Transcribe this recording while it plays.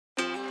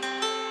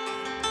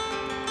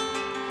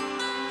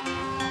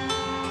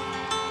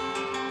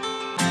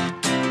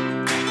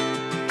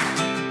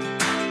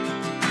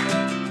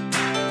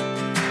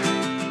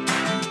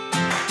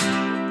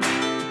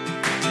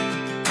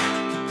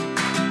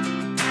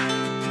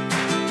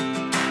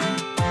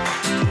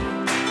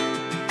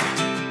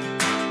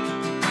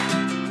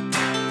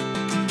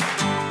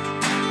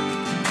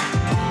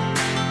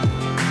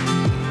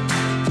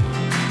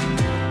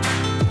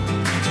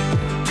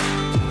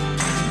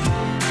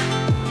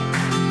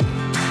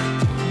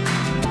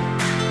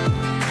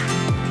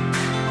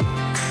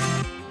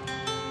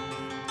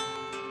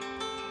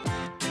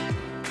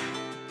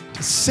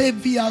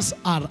saviors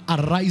are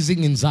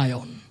arising in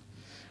Zion,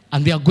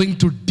 and they are going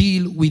to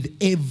deal with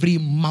every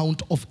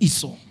mount of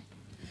Esau.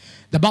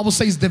 The Bible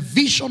says the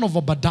vision of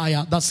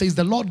Obadiah that says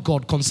the Lord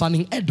God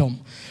concerning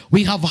Edom.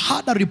 We have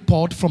had a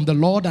report from the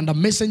Lord, and a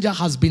messenger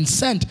has been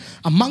sent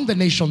among the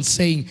nations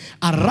saying,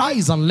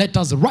 arise and let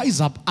us rise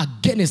up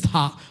against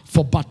her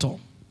for battle.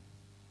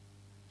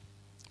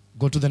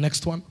 Go to the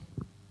next one.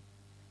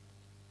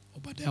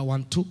 Obadiah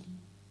 1:2.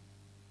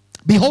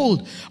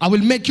 Behold, I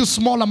will make you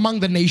small among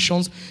the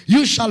nations.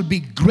 You shall be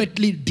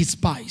greatly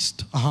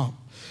despised.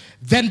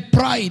 Then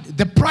pride,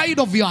 the pride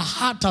of your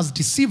heart has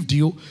deceived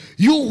you.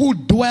 You who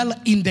dwell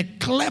in the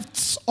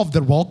clefts of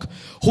the rock,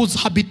 whose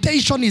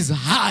habitation is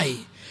high.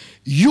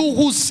 You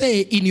who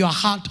say in your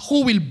heart,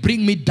 who will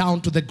bring me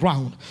down to the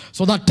ground?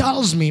 So that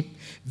tells me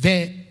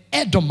the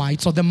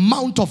Edomites, or the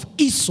mount of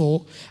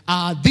Esau,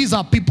 these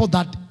are people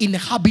that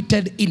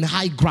inhabited in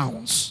high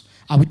grounds.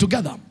 Are we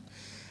together?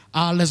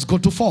 Let's go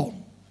to 4.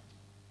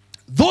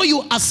 Though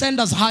you ascend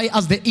as high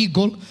as the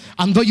eagle,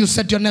 and though you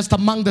set your nest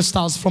among the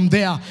stars, from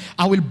there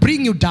I will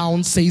bring you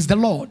down, says the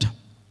Lord.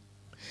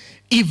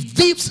 If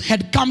thieves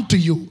had come to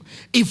you,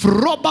 if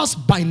robbers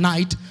by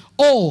night,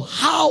 oh,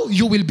 how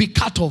you will be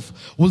cut off.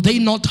 Will they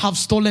not have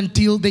stolen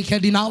till they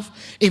had enough?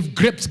 If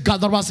grapes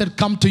gatherers had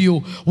come to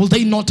you, will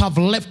they not have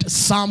left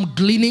some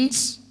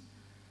gleanings?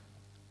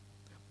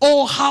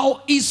 Oh,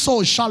 how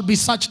Esau shall be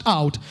searched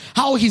out,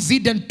 how his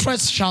hidden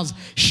treasures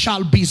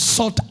shall be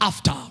sought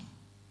after.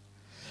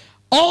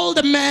 All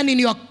the men in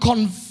your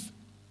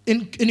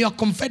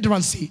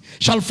confederacy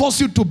shall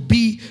force you to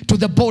be to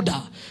the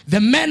border.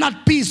 The men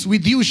at peace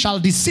with you shall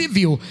deceive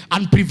you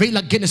and prevail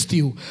against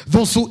you.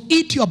 Those who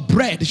eat your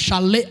bread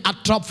shall lay a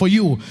trap for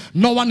you.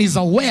 No one is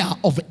aware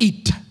of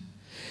it.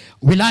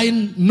 Will I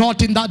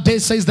not in that day,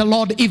 says the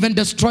Lord, even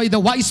destroy the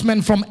wise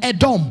men from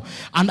Edom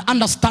and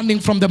understanding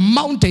from the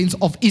mountains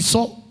of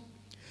Esau?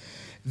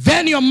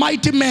 Then your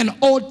mighty men,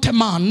 O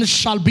Teman,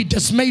 shall be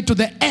dismayed to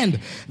the end,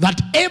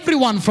 that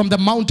everyone from the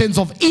mountains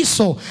of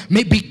Esau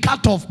may be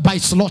cut off by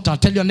slaughter.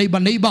 Tell your neighbor,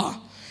 neighbor,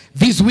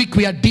 this week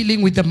we are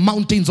dealing with the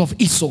mountains of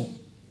Esau.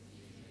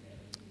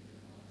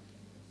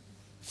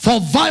 For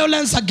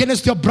violence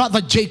against your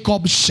brother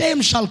Jacob,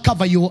 shame shall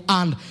cover you,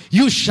 and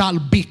you shall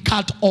be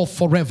cut off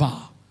forever.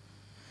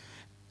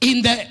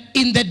 In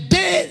the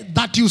day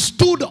that you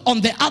stood on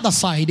the other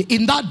side,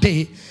 in that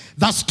day,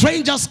 the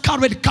strangers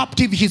carried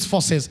captive his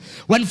forces.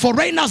 When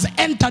foreigners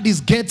entered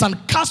his gates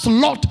and cast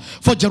lot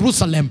for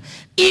Jerusalem,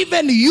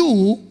 even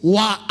you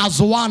were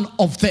as one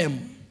of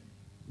them.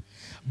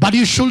 But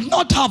you should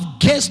not have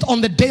guessed on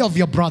the day of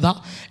your brother,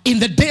 in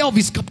the day of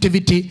his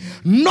captivity,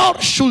 nor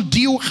should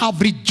you have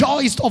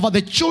rejoiced over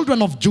the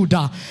children of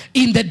Judah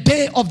in the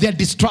day of their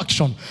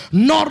destruction,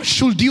 nor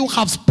should you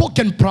have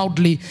spoken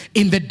proudly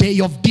in the day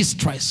of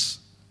distress.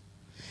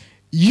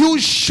 You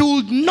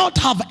should not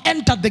have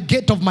entered the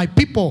gate of my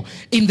people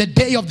in the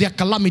day of their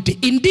calamity.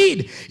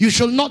 Indeed, you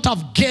should not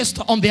have guessed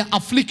on their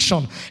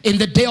affliction in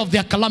the day of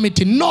their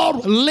calamity, nor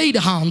laid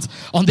hands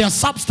on their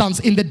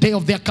substance in the day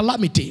of their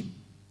calamity.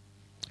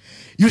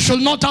 You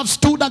should not have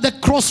stood at the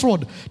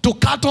crossroad to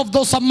cut off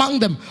those among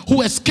them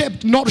who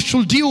escaped, nor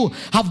should you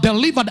have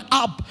delivered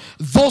up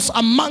those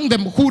among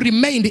them who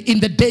remained in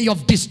the day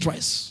of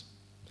distress.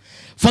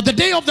 For the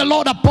day of the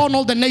Lord upon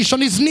all the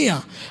nation is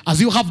near.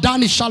 As you have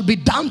done, it shall be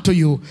done to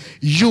you.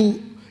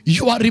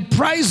 Your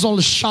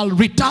reprisal shall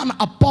return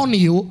upon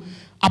you,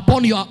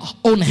 upon your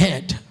own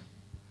head.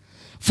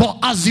 For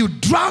as you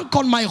drank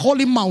on my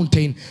holy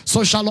mountain,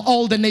 so shall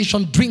all the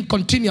nation drink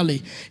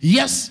continually.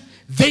 Yes,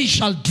 they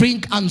shall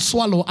drink and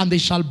swallow, and they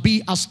shall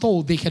be as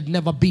though they had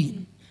never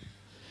been.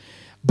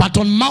 But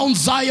on Mount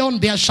Zion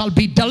there shall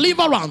be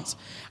deliverance,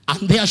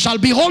 and there shall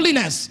be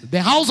holiness.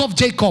 The house of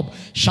Jacob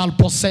shall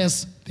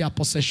possess their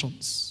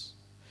possessions.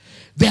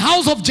 The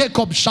house of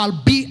Jacob shall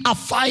be a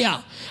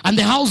fire, and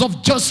the house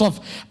of Joseph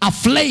a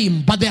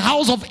flame, but the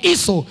house of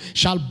Esau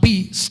shall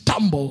be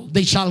stubble.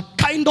 They shall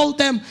kindle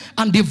them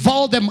and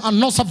devour them, and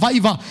no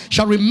survivor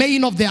shall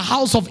remain of the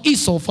house of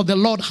Esau, for the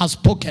Lord has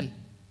spoken.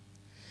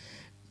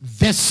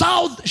 The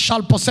south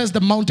shall possess the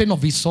mountain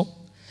of Esau,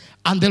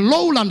 and the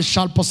lowland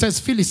shall possess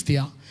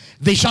Philistia.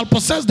 They shall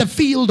possess the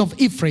field of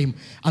Ephraim,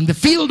 and the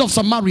field of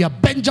Samaria.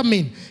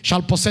 Benjamin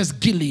shall possess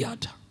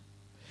Gilead.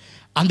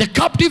 And the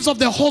captives of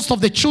the host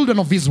of the children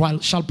of Israel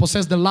shall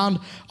possess the land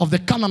of the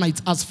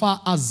Canaanites as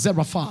far as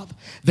Zarephath.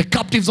 The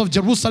captives of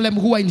Jerusalem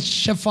who are in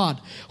Seraphat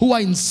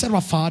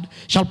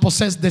shall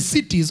possess the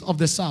cities of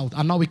the south.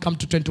 And now we come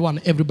to 21.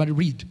 Everybody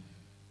read.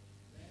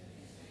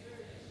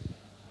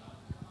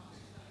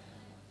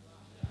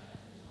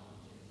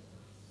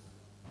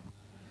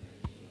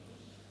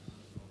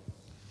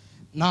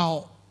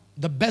 Now,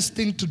 the best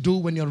thing to do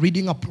when you're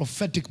reading a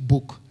prophetic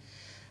book,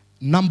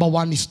 number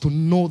one, is to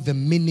know the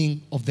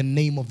meaning of the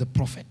name of the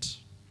prophet.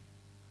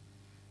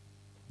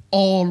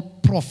 All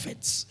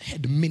prophets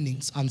had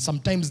meanings, and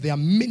sometimes their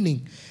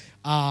meaning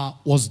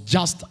was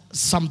just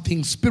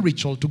something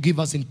spiritual to give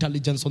us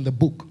intelligence on the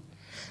book.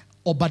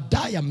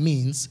 Obadiah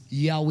means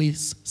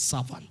Yahweh's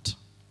servant.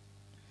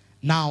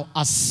 Now,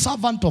 a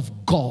servant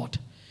of God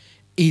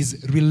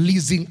is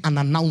releasing an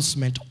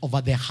announcement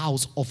over the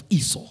house of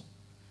Esau.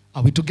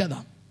 Are we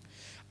together?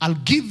 I'll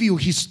give you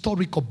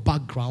historical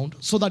background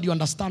so that you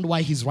understand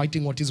why he's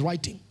writing what he's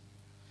writing.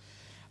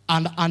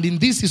 And in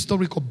this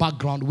historical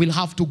background, we'll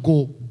have to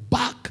go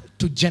back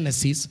to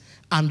Genesis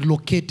and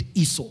locate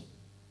Esau.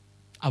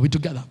 Are we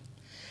together?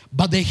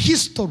 But the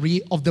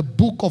history of the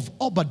book of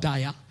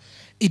Obadiah,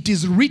 it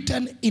is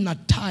written in a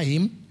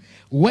time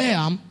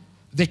where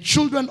the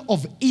children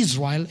of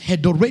Israel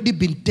had already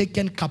been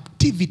taken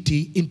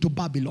captivity into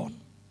Babylon.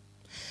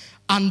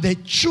 And the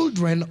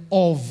children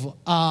of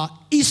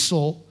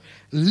Esau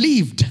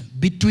lived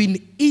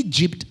between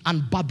Egypt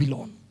and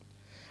Babylon.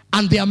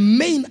 And their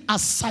main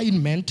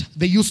assignment,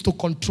 they used to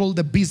control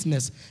the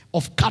business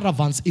of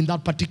caravans in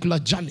that particular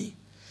journey.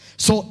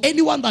 So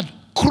anyone that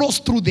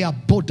crossed through their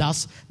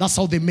borders, that's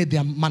how they made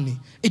their money.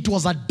 It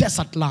was a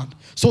desert land.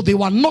 So they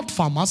were not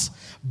farmers,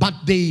 but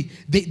they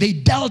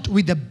dealt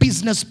with the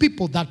business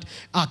people that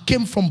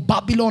came from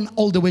Babylon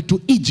all the way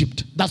to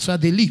Egypt. That's where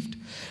they lived.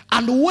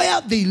 And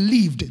where they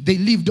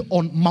lived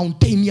on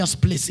mountainous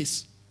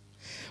places.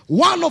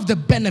 One of the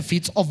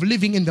benefits of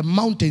living in the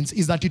mountains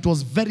is that it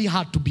was very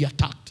hard to be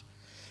attacked.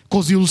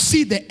 Because you'll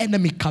see the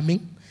enemy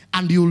coming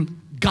and you'll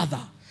gather.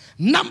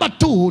 Number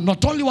two,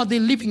 not only were they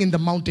living in the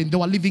mountain, they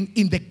were living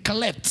in the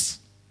clefts.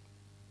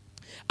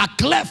 A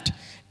cleft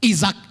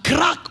is a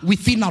crack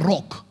within a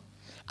rock.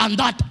 And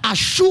that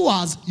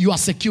assures your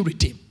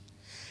security.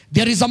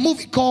 There is a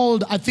movie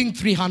called, I think,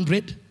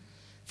 300,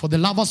 for the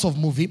lovers of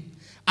movie.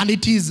 And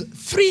it is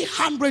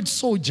 300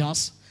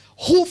 soldiers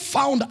who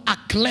found a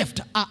cleft,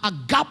 a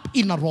gap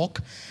in a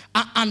rock.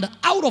 And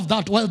out of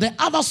that, while the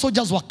other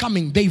soldiers were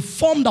coming, they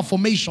formed a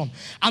formation.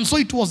 And so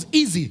it was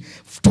easy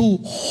to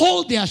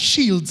hold their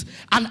shields.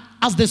 And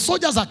as the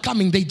soldiers are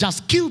coming, they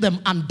just kill them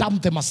and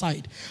dump them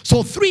aside.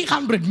 So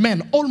 300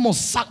 men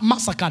almost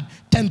massacred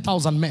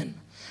 10,000 men.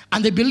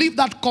 And they believe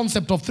that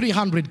concept of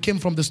 300 came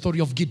from the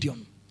story of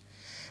Gideon.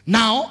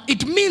 Now,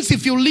 it means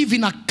if you live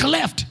in a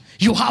cleft,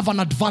 you have an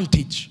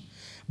advantage.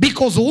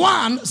 Because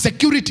one,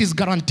 security is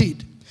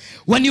guaranteed.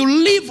 When you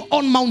live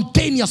on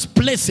mountainous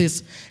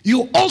places,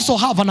 you also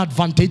have an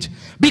advantage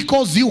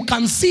because you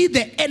can see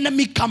the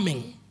enemy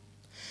coming.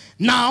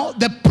 Now,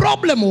 the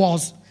problem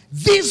was,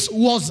 this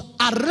was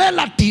a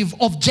relative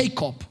of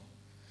Jacob.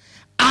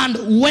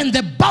 And when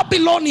the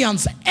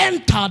Babylonians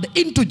entered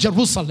into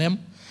Jerusalem,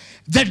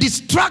 the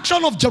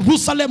destruction of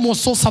Jerusalem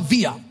was so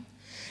severe.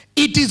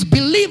 It is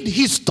believed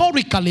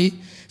historically,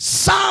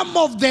 some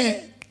of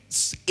the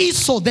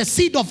Esau, the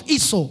seed of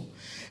Esau,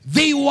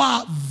 they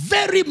were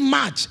very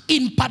much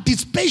in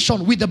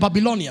participation with the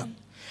Babylonian.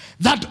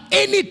 That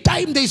any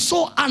time they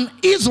saw an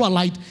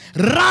Israelite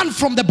run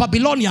from the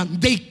Babylonian,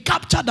 they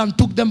captured and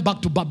took them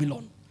back to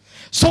Babylon.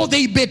 So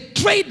they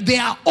betrayed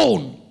their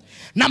own.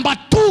 Number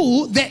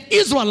two, the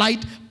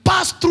Israelite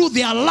passed through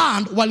their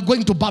land while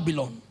going to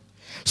Babylon.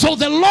 So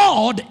the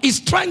Lord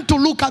is trying to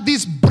look at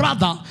this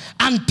brother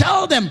and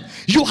tell them,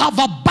 you have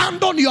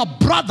abandoned your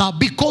brother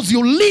because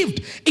you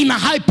lived in a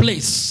high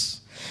place.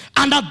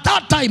 And at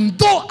that time,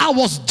 though I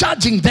was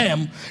judging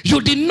them,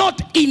 you did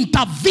not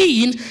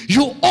intervene.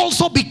 You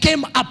also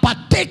became a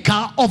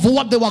partaker of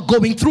what they were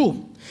going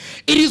through.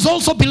 It is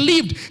also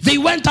believed they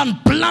went and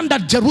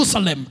plundered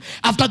Jerusalem.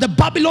 After the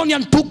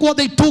Babylonian took what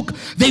they took,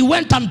 they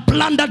went and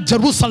plundered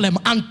Jerusalem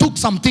and took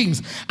some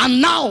things.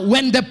 And now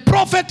when the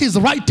prophet is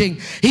writing,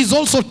 he's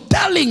also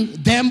telling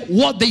them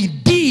what they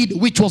did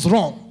which was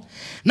wrong.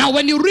 Now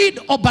when you read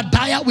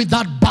Obadiah with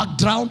that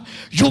background,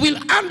 you will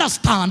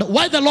understand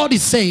why the Lord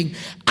is saying,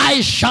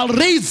 I shall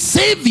raise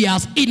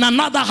saviors in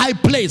another high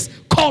place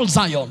called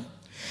Zion.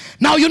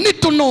 Now you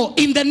need to know,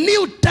 in the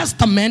New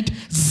Testament,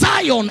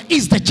 Zion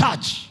is the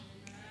church.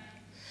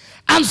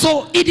 And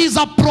so it is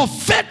a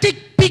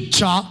prophetic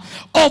picture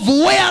of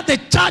where the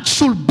church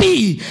should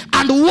be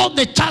and what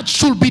the church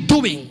should be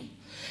doing.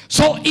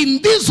 So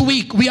in this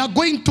week, we are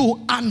going to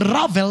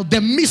unravel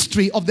the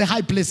mystery of the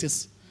high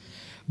places.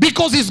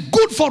 Because it's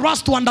good for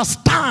us to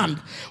understand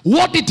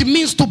what it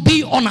means to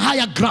be on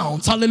higher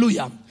grounds.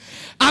 Hallelujah.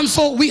 And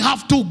so we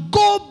have to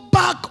go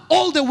back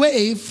all the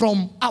way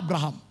from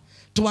Abraham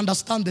to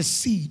understand the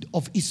seed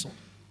of Esau.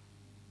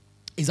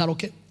 Is that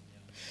okay?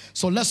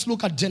 So let's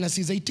look at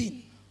Genesis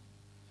 18.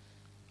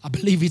 I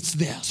believe it's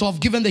there. So I've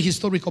given the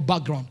historical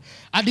background.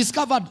 I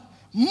discovered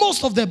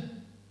most of the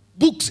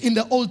books in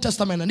the Old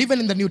Testament and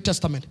even in the New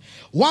Testament,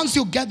 once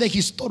you get the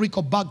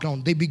historical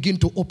background, they begin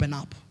to open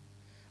up.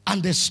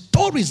 And the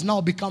stories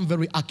now become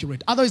very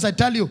accurate. Otherwise, I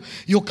tell you,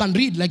 you can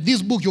read, like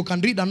this book, you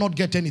can read and not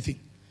get anything.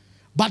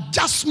 But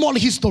just small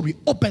history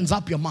opens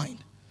up your mind.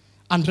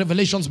 And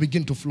revelations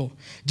begin to flow.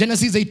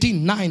 Genesis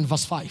 18, 9,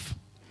 verse 5.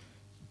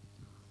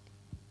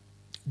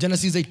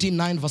 Genesis 18,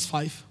 9, verse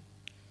 5.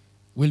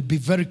 We'll be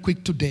very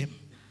quick today.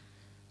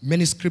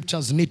 Many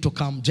scriptures need to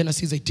come.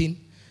 Genesis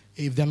 18.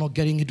 If they're not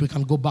getting it, we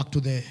can go back to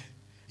the...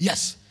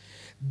 Yes.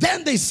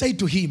 Then they say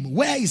to him,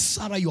 where is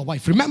Sarah your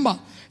wife? Remember,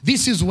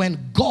 this is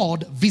when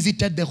God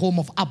visited the home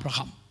of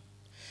Abraham.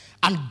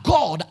 And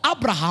God,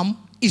 Abraham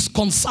is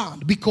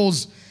concerned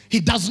because he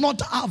does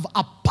not have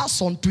a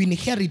person to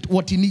inherit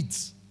what he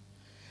needs.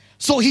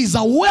 So he's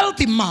a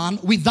wealthy man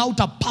without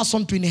a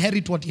person to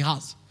inherit what he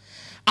has.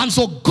 And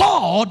so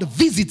God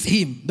visits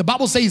him. The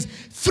Bible says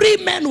 3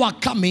 men were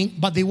coming,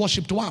 but they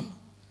worshipped one.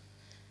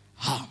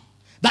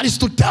 That is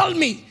to tell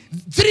me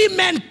 3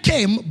 men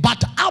came,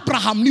 but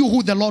Abraham knew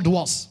who the Lord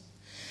was.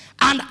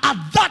 And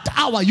at that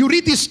hour, you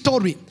read this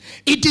story,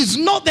 it is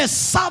not the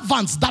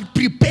servants that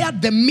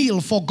prepared the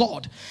meal for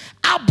God.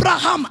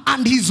 Abraham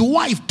and his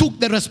wife took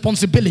the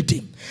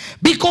responsibility.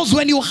 Because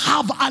when you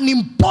have an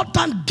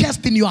important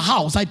guest in your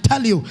house, I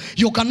tell you,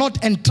 you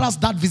cannot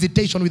entrust that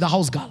visitation with a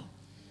house girl.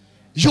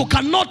 You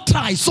cannot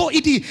try. So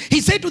he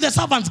said to the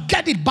servants,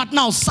 get it. But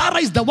now Sarah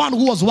is the one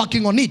who was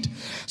working on it.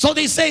 So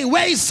they say,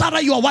 where is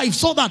Sarah, your wife?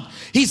 So that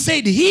he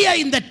said, here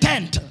in the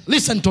tent.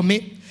 Listen to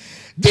me.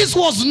 This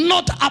was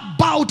not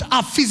about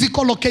a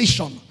physical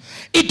location.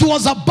 It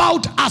was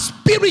about a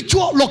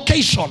spiritual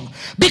location.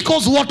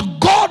 Because what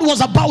God was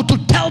about to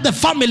tell the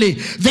family,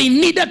 they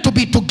needed to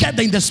be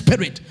together in the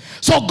spirit.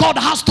 So God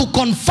has to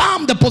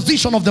confirm the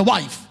position of the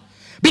wife.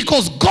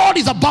 Because God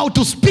is about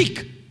to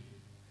speak.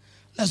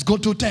 Let's go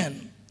to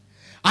 10.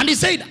 And he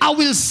said, I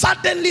will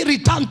certainly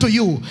return to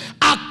you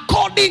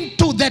according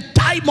to the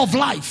time of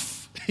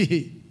life.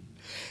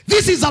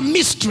 This is a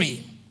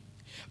mystery.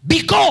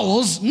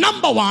 Because,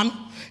 number one,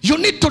 you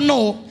need to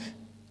know,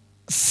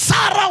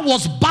 Sarah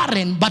was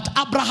barren, but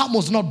Abraham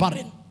was not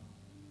barren.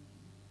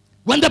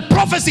 When the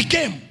prophecy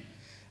came,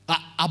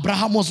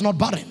 Abraham was not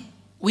barren.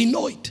 We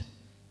know it.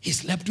 He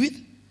slept with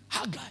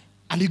Hagar,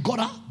 and he got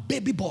a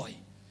baby boy.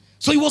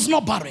 So he was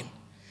not barren.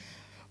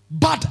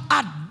 But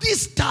at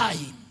this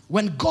time,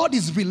 when God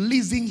is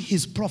releasing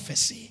his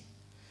prophecy,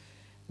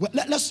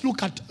 let's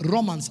look at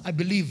Romans, I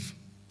believe,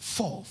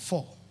 4.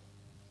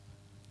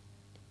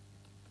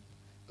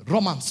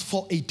 Romans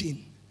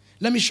 4:18.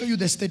 Let me show you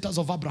the status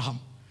of Abraham.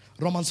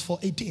 Romans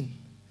 4:18.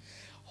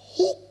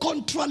 Who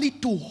contrary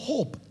to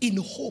hope, in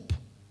hope.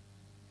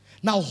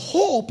 Now,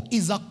 hope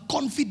is a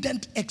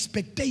confident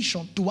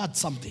expectation towards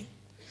something.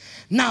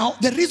 Now,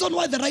 the reason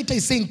why the writer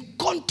is saying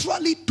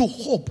contrary to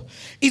hope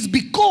is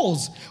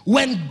because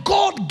when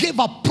God gave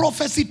a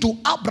prophecy to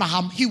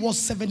Abraham, he was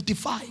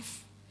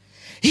 75.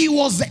 He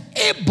was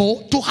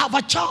able to have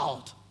a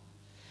child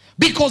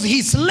because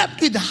he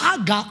slept with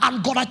Hagar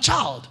and got a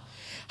child.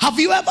 Have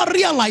you ever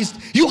realized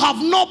you have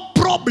no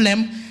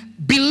problem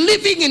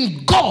believing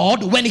in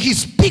God when he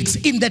speaks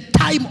in the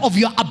time of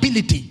your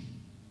ability?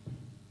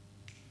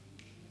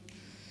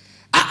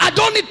 I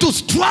don't need to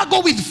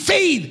struggle with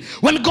faith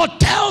when God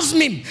tells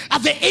me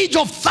at the age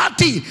of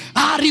 30,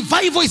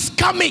 revival is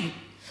coming.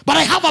 But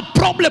I have a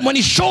problem when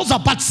he shows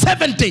up at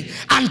 70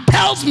 and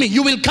tells me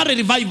you will carry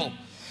revival.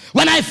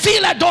 When I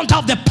feel I don't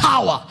have the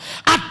power,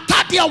 at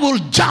 30 I will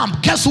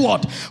jump. Guess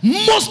what?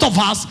 Most of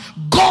us,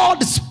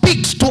 God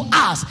speaks to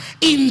us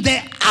in the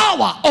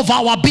hour of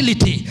our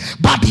ability.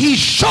 But he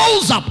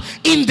shows up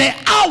in the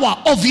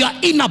hour of your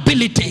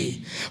inability.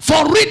 For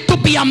it to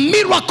be a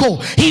miracle,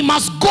 he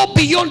must go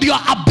beyond your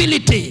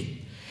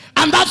ability.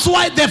 And that's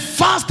why the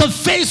first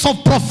phase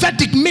of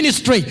prophetic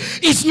ministry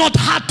is not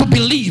hard to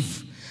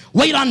believe.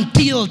 Wait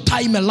until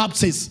time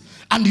elapses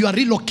and you are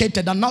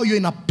relocated and now you're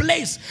in a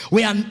place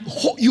where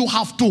you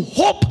have to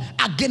hope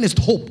against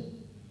hope.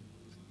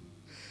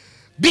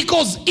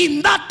 Because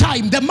in that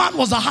time, the man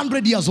was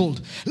 100 years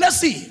old.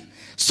 Let's see.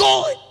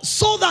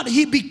 So that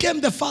he became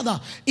the father,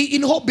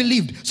 in hope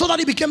believed, so that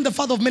he became the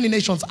father of many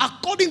nations.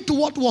 According to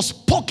what was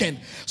spoken,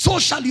 so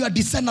shall your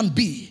descendant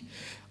be.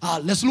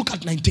 Let's look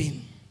at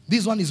 19.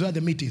 This one is where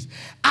the meat is.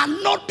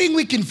 And not being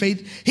weak in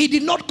faith, he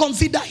did not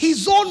consider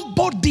his own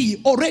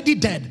body already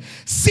dead,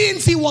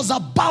 since he was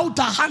about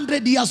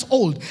 100 years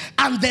old,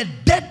 and the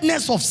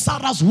deadness of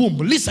Sarah's womb.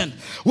 Listen,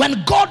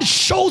 when God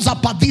shows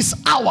up at this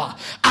hour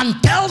and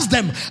tells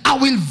them, I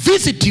will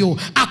visit you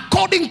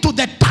according to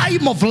the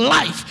time of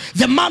life,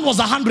 the man was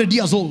 100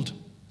 years old.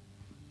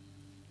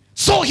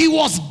 So he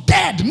was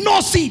dead,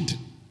 no seed.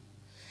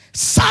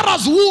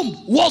 Sarah's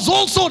womb was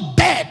also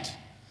dead.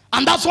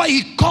 And that's why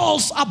he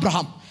calls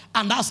Abraham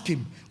and asks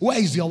him, where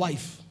is your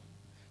wife?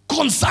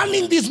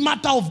 Concerning this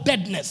matter of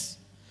deadness.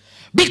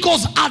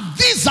 Because at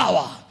this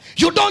hour,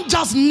 you don't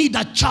just need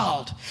a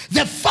child.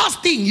 The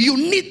first thing, you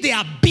need the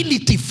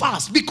ability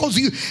first. Because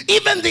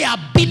even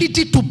the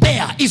ability to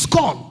bear is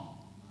gone.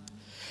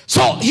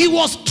 So he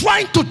was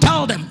trying to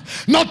tell them,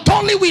 not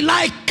only will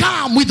I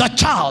come with a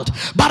child,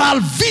 but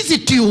I'll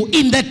visit you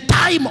in the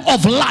time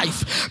of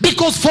life.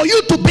 Because for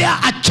you to bear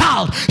a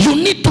child, you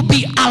need to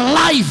be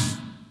alive.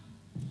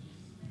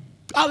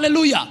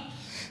 Hallelujah.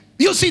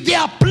 You see, there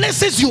are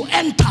places you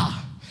enter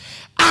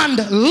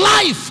and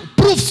life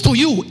proves to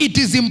you it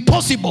is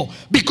impossible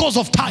because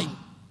of time.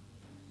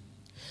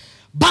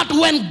 But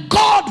when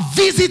God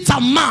visits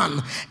a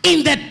man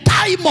in the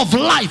time of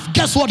life,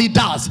 guess what he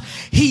does?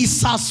 He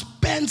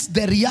suspends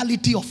the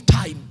reality of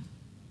time.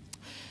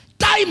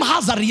 Time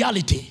has a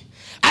reality.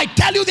 I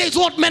tell you, there's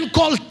what men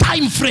call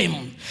time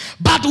frame.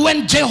 But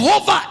when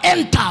Jehovah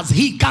enters,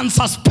 he can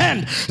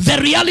suspend the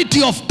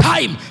reality of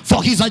time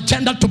for his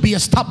agenda to be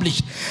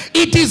established.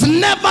 It is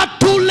never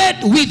too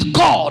late with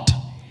God.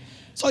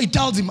 So he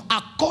tells him,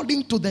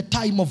 according to the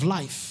time of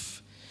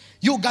life.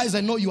 You guys,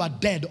 I know you are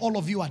dead. All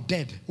of you are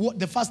dead.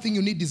 The first thing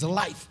you need is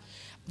life,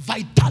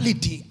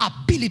 vitality,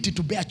 ability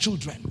to bear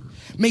children.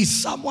 May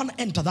someone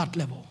enter that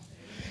level.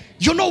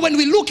 You know, when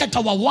we look at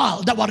our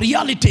world, our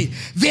reality,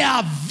 there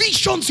are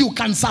visions you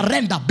can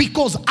surrender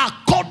because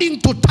according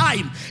to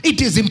time,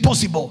 it is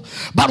impossible.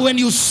 But when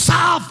you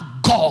serve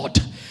God,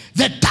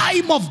 the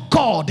time of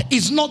God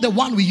is not the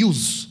one we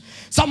use.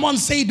 Someone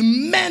said,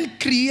 men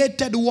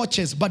created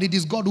watches, but it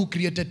is God who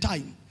created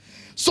time.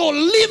 So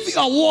leave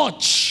your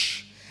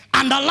watch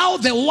and allow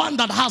the one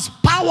that has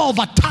power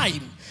over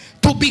time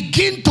to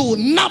begin to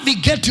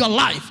navigate your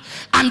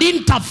life and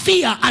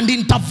interfere and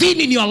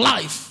intervene in your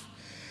life.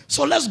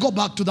 So let's go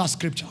back to that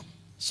scripture.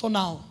 So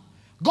now,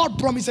 God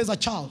promises a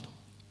child.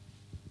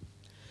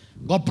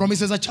 God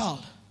promises a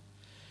child.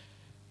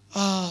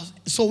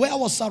 So where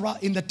was Sarah?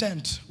 In the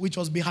tent, which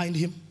was behind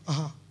him.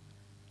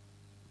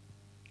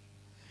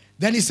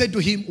 Then he said to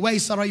him, where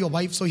is Sarah, your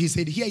wife? So he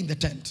said, here in the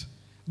tent.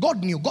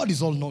 God knew. God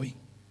is all-knowing.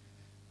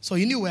 So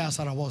he knew where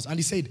Sarah was. And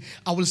he said,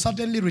 I will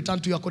certainly return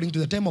to you according to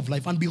the time of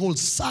life. And behold,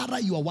 Sarah,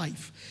 your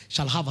wife,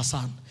 shall have a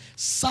son.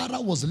 Sarah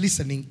was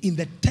listening in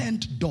the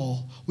tent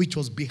door, which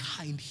was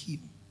behind him.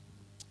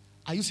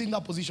 Are you seeing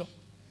that position?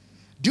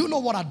 Do you know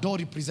what a door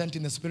represents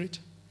in the spirit?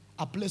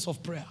 A place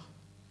of prayer.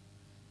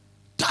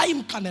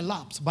 Time can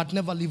elapse, but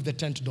never leave the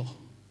tent door.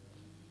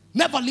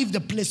 Never leave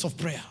the place of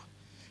prayer.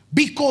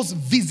 Because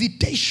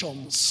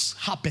visitations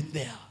happen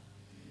there.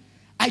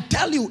 I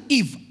tell you,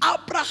 if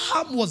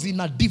Abraham was in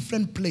a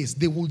different place,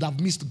 they would have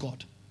missed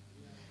God.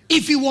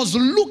 If he was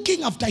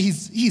looking after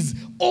his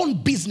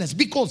own business,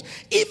 because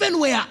even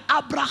where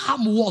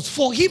Abraham was,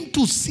 for him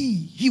to see,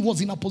 he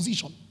was in a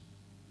position.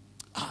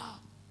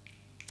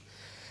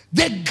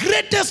 The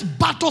greatest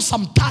battle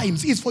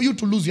sometimes is for you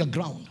to lose your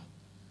ground.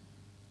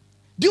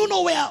 Do you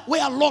know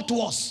where Lot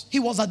was? He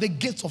was at the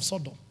gates of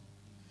Sodom.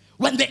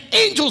 When the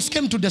angels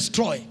came to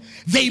destroy,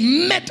 they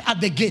met at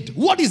the gate.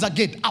 What is a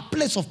gate? A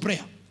place of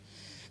prayer.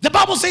 The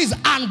Bible says,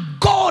 and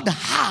God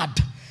heard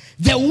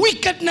the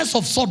wickedness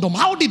of Sodom.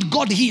 How did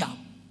God hear?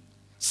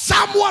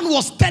 Someone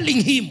was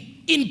telling him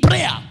in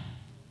prayer.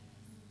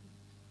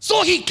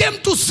 So he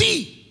came to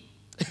see.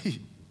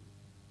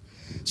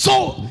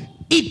 So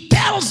it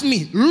tells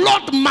me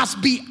Lot must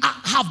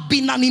have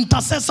been an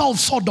intercessor of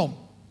Sodom.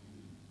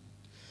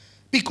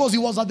 Because he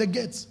was at the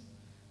gates.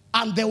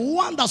 And the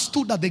one that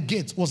stood at the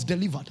gates was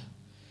delivered.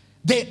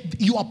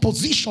 Your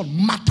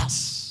position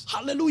matters.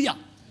 Hallelujah.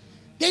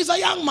 There is a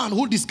young man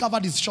who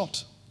discovered his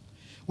short.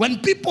 When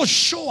people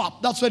show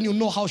up, that's when you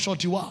know how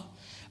short you are.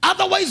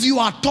 Otherwise, you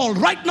are tall.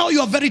 Right now, you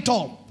are very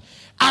tall.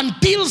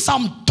 Until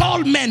some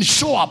tall men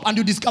show up and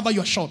you discover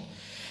you're short.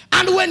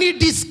 And when he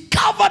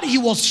discovered he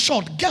was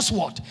short, guess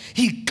what?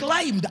 He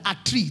climbed a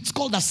tree. It's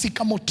called a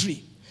sycamore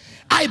tree.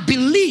 I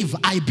believe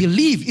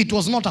it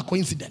was not a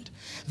coincidence.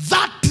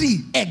 That tree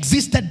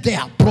existed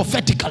there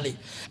prophetically.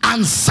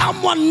 And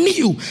someone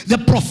knew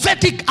the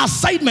prophetic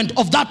assignment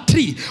of that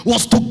tree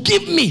was to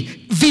give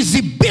me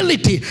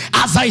visibility.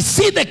 As I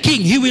see the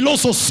king, he will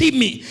also see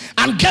me.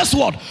 And guess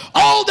what?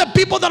 All the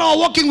people that are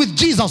walking with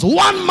Jesus,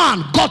 one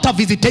man got a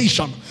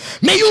visitation.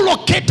 May you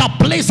locate a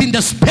place in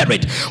the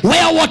spirit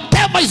where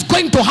whatever is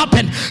going to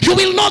happen, you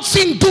will not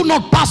sing, do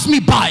not pass me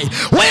by.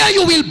 Where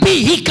you will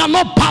be, he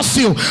cannot pass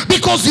you,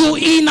 because you're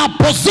in a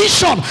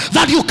position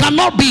that you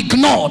cannot be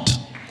ignored.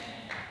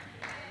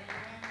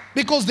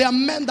 Because there are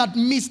men that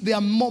miss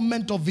their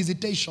moment of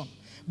visitation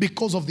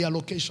because of their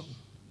location.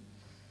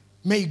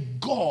 May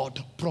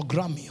God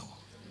program you.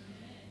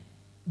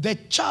 The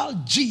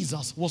child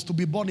Jesus was to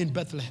be born in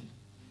Bethlehem,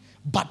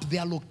 but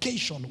their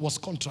location was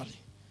contrary.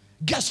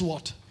 Guess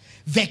what?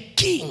 The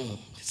king,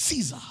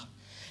 Caesar,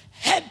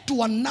 had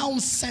to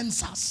announce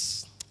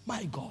census.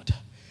 My God.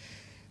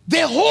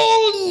 The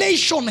whole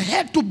nation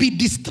had to be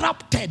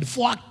disrupted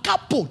for a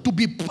couple to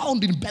be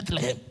found in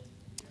Bethlehem.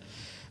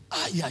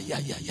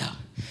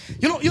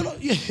 You know,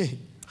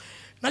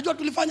 najua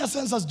tulifanya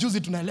census juzi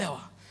tunaelewa.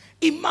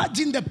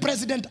 Imagine the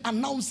president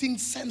announcing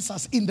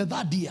census in the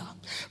third year.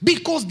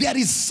 Because there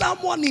is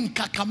someone in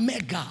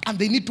Kakamega and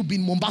they need to be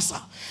in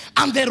Mombasa.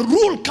 And the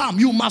rule comes,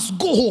 you must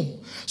go home.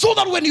 So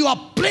that when you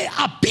appear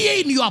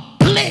in your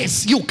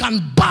place, you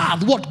can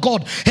birth what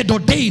God had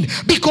ordained.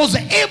 Because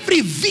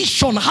every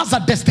vision has a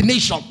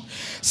destination.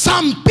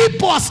 Some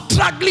people are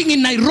struggling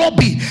in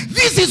Nairobi.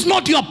 This is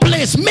not your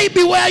place.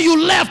 Maybe where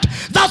you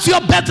left, that's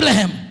your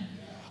Bethlehem.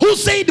 Who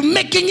said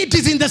making it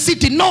is in the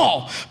city?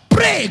 No.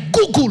 Pray,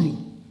 Google,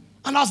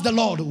 and ask the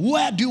Lord,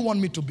 where do you want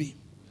me to be?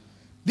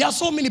 There are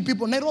so many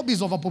people. Nairobi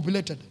is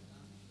overpopulated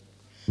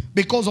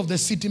because of the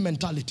city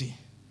mentality.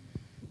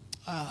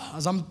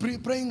 As I'm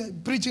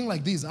preaching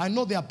like this, I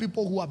know there are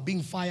people who are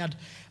being fired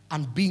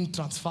and being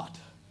transferred.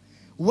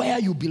 Where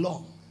you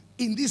belong.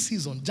 In this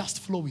season, just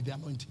flow with the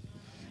anointing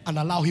and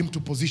allow him to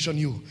position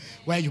you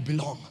where you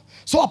belong.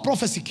 So a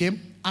prophecy came.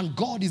 And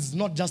God is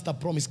not just a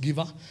promise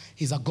giver.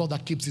 He's a God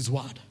that keeps his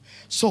word.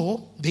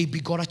 So they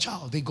begot a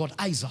child. They got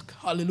Isaac.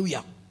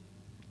 Hallelujah.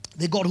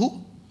 They got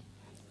who?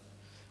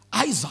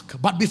 Isaac.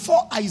 But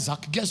before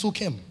Isaac, guess who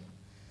came?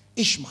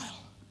 Ishmael.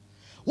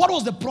 What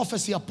was the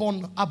prophecy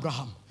upon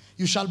Abraham?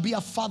 You shall be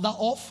a father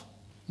of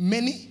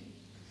many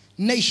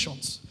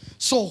nations.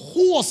 So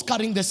who was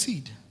carrying the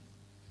seed?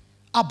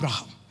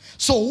 Abraham.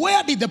 So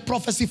where did the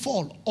prophecy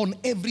fall? On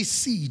every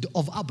seed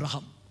of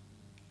Abraham.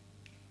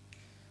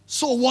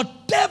 So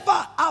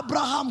whatever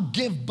Abraham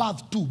gave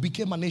birth to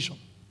became a nation.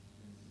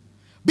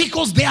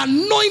 Because the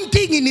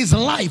anointing in his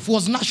life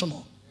was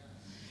national.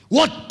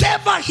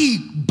 Whatever he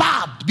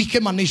birthed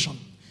became a nation.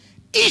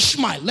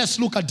 Ishmael, let's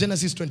look at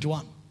Genesis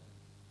 21.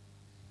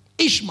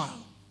 Ishmael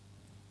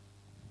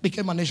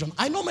became a nation.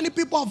 I know many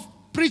people have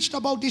preached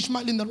about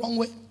Ishmael in the wrong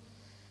way.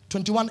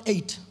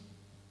 21:8.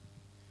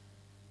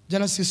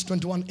 Genesis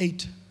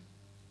 21:8.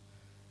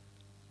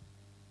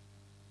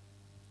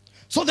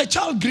 So the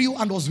child grew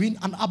and was weaned,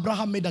 and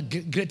Abraham made a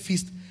great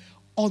feast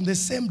on the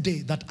same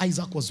day that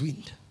Isaac was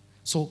weaned.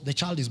 So the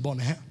child is born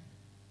here.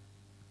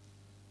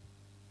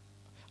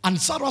 And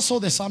Sarah saw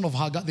the son of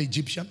Hagar, the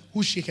Egyptian,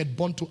 who she had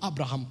born to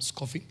Abraham,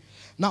 scoffing.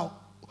 Now,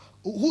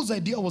 whose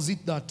idea was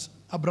it that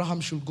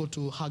Abraham should go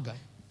to Hagar?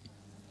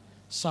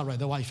 Sarah,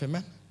 the wife,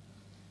 amen?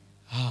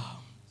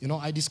 You know,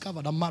 I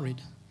discovered, I'm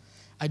married.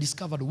 I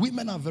discovered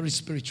women are very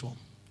spiritual,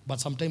 but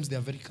sometimes they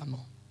are very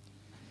carnal.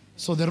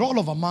 So the role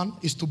of a man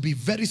is to be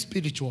very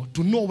spiritual,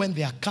 to know when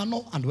they are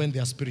carnal and when they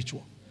are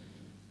spiritual.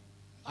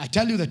 I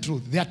tell you the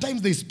truth. There are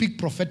times they speak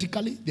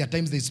prophetically. There are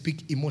times they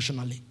speak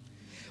emotionally.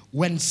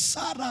 When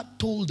Sarah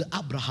told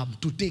Abraham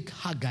to take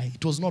Hagar,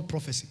 it was not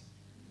prophecy.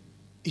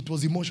 It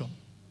was emotion.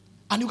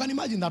 And you can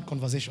imagine that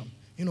conversation.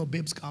 You know,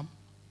 babes, come.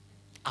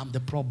 I'm the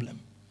problem.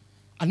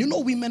 And you know,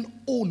 women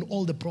own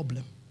all the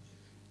problem.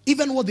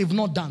 Even what they've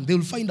not done, they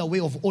will find a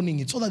way of owning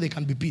it so that they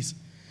can be peace.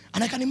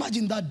 And I can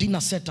imagine that dinner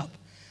setup.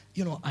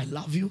 You know, I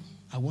love you.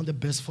 I want the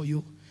best for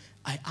you.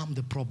 I am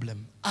the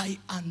problem. I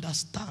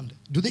understand.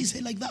 Do they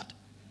say like that?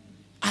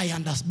 I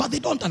understand. But they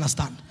don't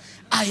understand.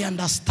 I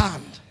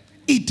understand.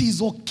 It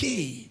is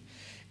okay.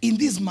 In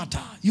this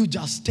matter, you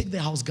just take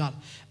the house girl.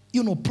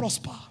 You know,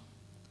 prosper.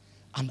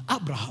 And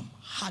Abraham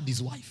had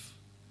his wife.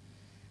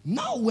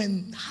 Now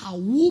when her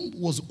womb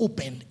was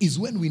opened is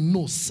when we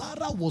know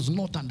Sarah was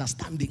not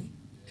understanding.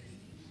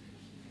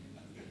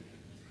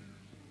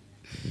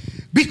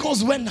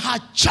 Because when her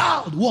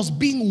child was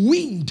being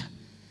weaned,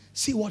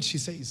 see what she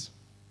says.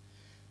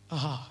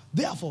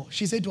 Therefore,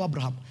 she said to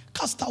Abraham,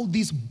 cast out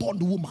this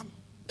bondwoman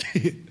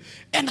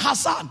and her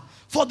son.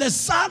 For the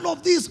son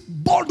of this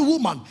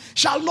bondwoman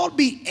shall not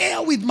be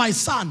heir with my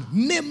son,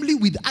 namely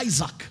with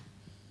Isaac.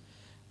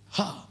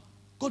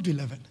 Go to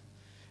 11.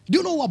 Do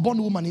you know what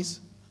bondwoman is?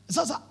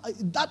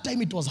 That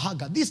time it was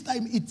Hagar. This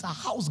time it's a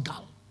house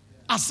girl,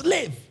 a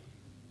slave.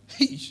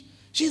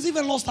 She's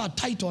even lost her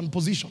title and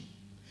position.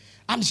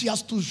 And she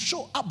has to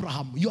show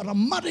Abraham, you are a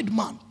married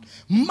man,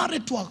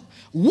 married to a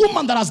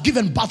woman that has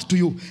given birth to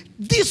you.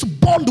 This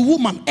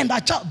bondwoman and her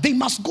child, they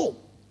must go.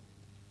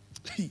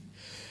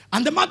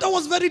 And the matter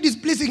was very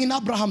displeasing in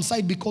Abraham's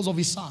sight because of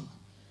his son.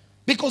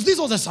 Because this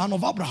was the son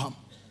of Abraham.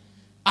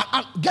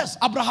 And guess,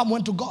 Abraham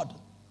went to God.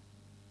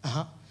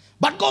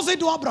 But God said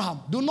to Abraham,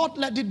 do not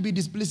let it be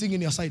displeasing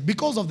in your sight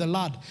because of the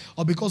lad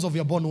or because of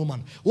your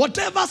bondwoman.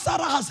 Whatever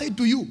Sarah has said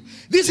to you,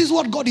 this is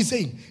what God is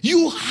saying.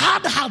 You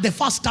had her the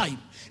first time.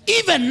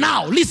 Even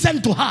now,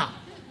 listen to her.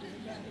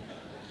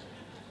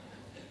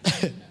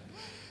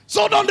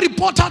 So don't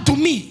report her to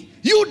me.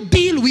 You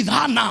deal with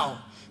her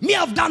now. Me,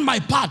 I've done my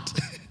part.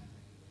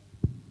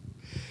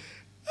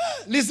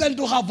 Listen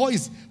to her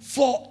voice.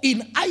 For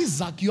in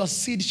Isaac your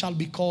seed shall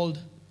be called.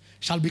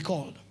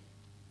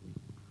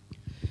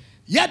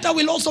 Yet I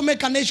will also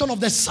make a nation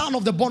of the son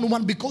of the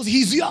bondwoman because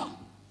he's here.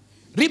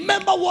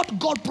 Remember what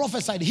God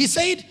prophesied. He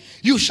said,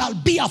 you shall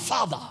be a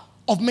father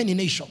of many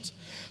nations.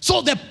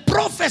 So the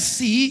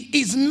prophecy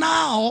is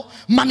now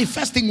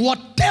manifesting.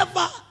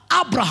 Whatever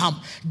Abraham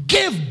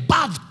gave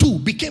birth to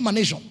became a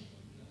nation.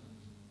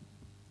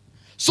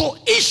 So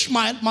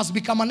Ishmael must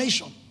become a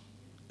nation.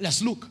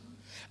 Let's look.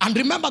 And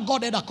remember,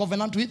 God had a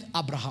covenant with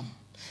Abraham.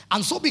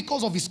 And so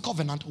because of his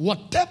covenant,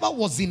 whatever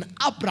was in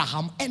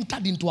Abraham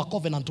entered into a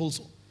covenant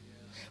also.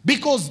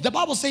 Because the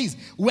Bible says,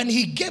 when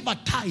he gave a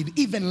tithe,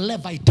 even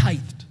Levi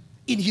tithed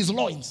in his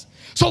loins.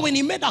 So when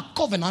he made a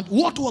covenant,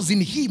 what was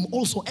in him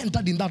also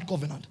entered in that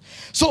covenant.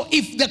 So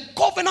if the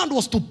covenant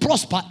was to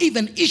prosper,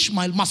 even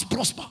Ishmael must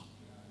prosper.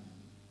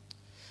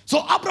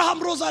 So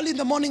Abraham rose early in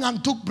the morning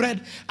and took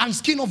bread and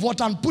skin of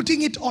water and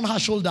putting it on her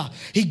shoulder,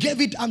 he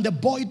gave it and the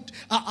boy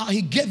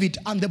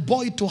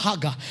to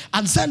Hagar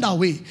and sent her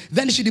away.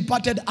 Then she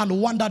departed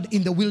and wandered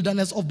in the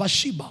wilderness of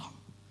Bathsheba.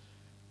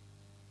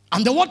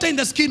 And the water in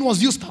the skin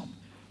was used up,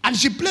 and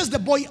she placed the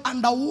boy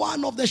under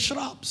one of the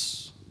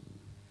shrubs.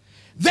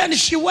 Then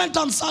she went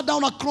and sat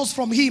down across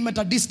from him at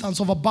a distance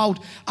of about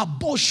a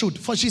bow shoot.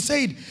 For she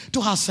said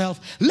to herself,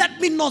 let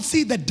me not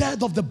see the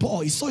death of the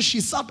boy. So she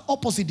sat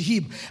opposite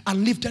him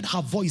and lifted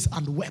her voice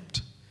and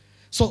wept.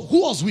 So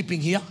who was weeping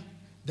here?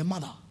 The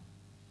mother.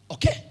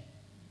 Okay?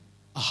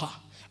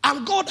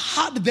 And God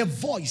had the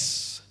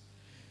voice.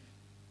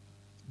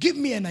 Give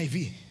me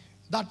NIV.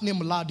 That name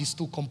lad is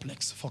too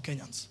complex for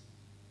Kenyans.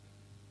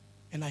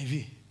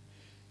 NIV.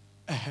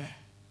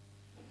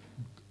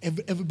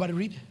 Everybody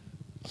read.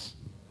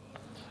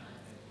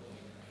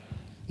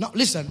 Now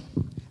listen.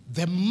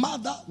 The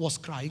mother was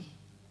crying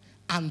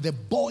and the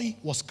boy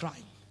was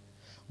crying.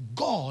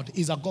 God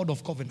is a God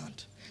of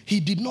covenant. He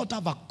did not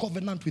have a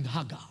covenant with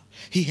Hagar.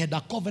 He had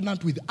a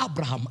covenant with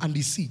Abraham and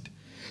his seed.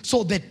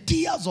 So the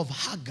tears of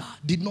Hagar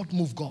did not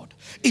move God.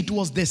 It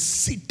was the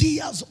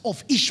tears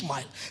of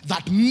Ishmael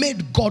that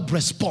made God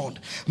respond.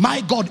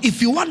 My God,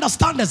 if you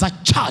understand as a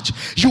church,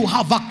 you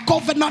have a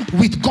covenant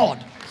with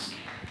God.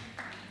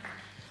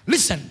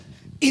 Listen,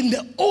 in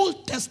the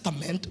Old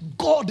Testament,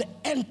 God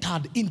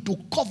entered into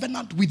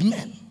covenant with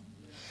men.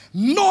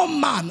 No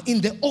man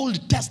in the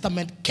Old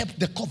Testament kept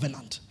the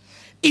covenant.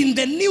 In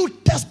the New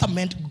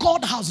Testament,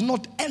 God has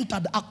not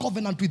entered a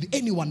covenant with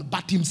anyone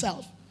but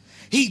himself.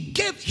 He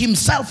gave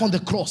himself on the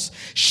cross,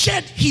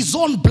 shed his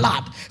own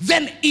blood,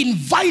 then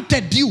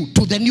invited you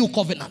to the new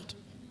covenant.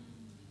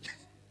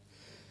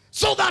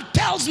 So that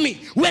tells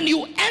me when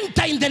you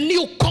enter in the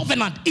new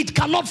covenant, it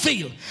cannot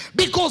fail.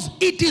 Because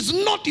it is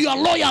not your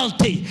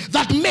loyalty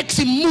that makes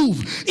him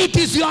move. It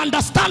is your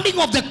understanding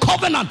of the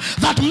covenant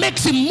that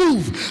makes him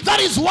move. That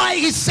is why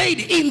he said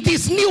in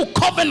this new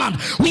covenant,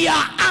 we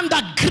are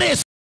under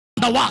grace.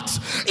 The works.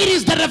 It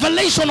is the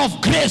revelation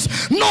of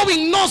grace,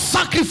 knowing no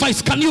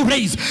sacrifice can you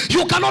raise.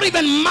 You cannot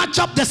even match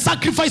up the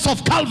sacrifice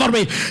of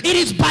Calvary. It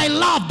is by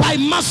love, by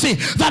mercy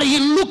that he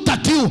looked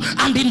at you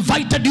and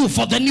invited you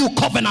for the new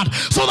covenant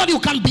so that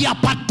you can be a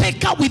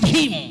partaker with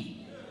him.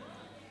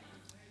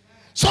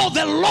 So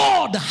the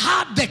Lord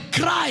heard the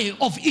cry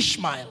of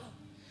Ishmael,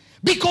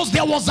 because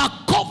there was a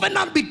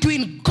covenant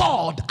between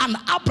God and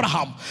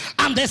Abraham,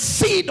 and the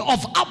seed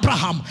of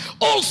Abraham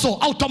also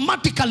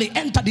automatically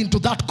entered into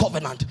that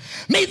covenant.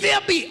 May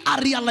there be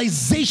a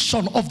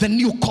realization of the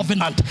new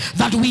covenant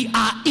that we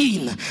are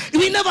in.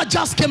 We never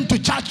just came to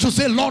church to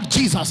say Lord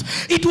Jesus.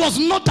 It was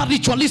not a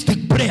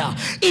ritualistic prayer.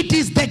 It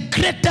is the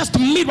greatest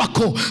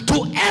miracle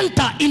to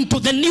enter into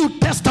the New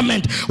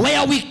Testament,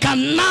 where we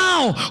can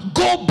now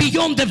go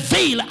beyond the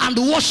veil and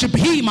worship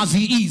him as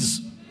he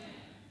is.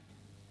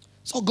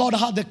 So God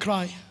heard the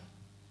cry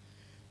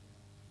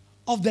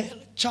of the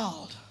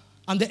child.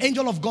 And the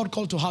angel of God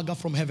called to Hagar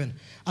from heaven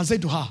and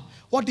said to her,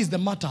 what is the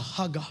matter,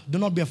 Hagar? Do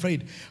not be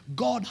afraid.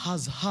 God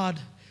has heard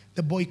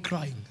the boy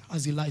crying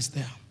as he lies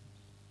there.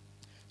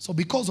 So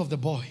because of the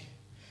boy,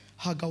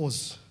 Hagar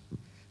was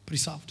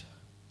preserved.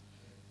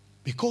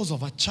 Because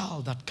of a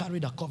child that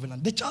carried a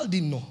covenant. The child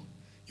didn't know.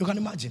 You can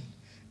imagine.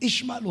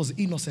 Ishmael was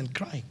innocent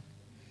crying.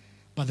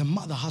 But the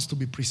mother has to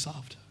be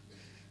preserved.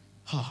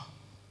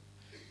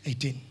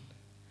 18.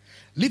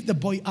 Lift the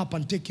boy up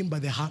and take him by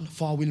the hand,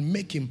 for I will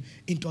make him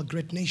into a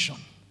great nation.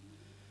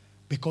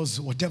 Because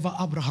whatever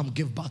Abraham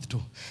gave birth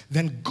to,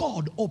 then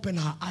God opened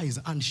her eyes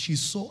and she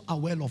saw a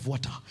well of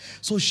water.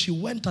 So she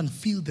went and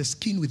filled the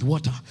skin with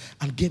water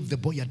and gave the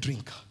boy a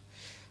drink.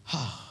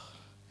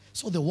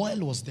 So the well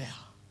was there.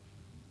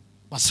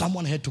 But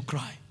someone had to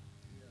cry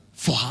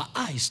for her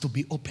eyes to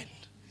be opened.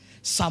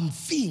 Some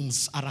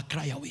things are a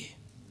cry away.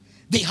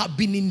 They have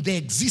been in their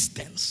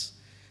existence.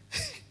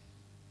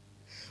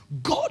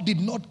 God did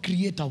not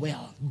create a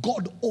well.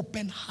 God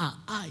opened her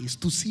eyes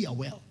to see a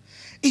well.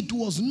 It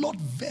was not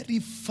very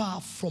far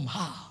from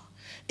her.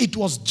 It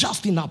was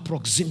just in her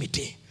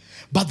proximity.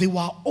 But they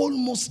were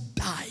almost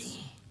dying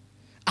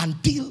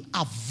until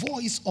a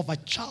voice of a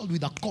child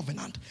with a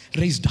covenant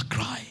raised a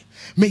cry.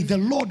 May the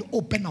Lord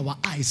open our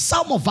eyes.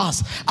 Some of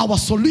us, our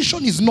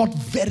solution is not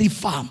very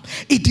firm.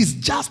 It is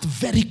just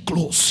very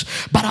close.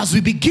 But as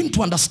we begin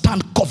to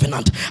understand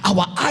covenant,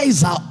 our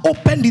eyes are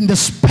opened in the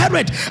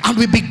spirit and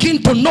we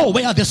begin to know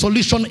where the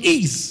solution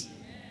is.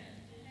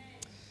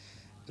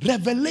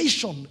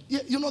 Revelation.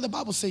 You know the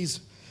Bible says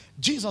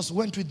Jesus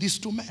went with these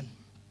two men.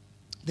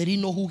 They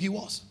didn't know who he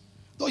was,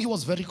 though he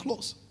was very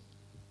close.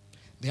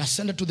 They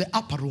ascended to the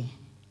upper room.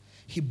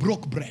 He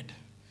broke bread.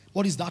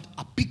 What is that?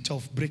 A picture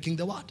of breaking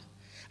the word.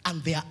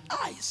 And their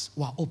eyes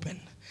were open.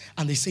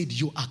 And they said,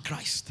 you are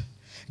Christ.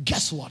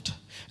 Guess what?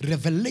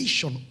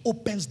 Revelation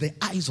opens the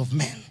eyes of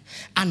men.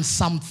 And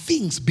some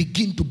things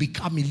begin to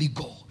become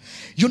illegal.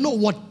 You know,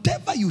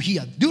 whatever you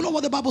hear. Do you know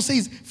what the Bible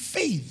says?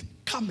 Faith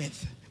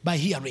cometh by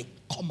hearing,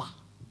 comma.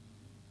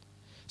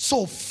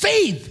 So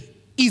faith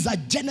is a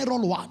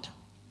general word.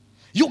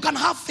 You can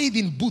have faith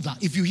in Buddha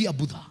if you hear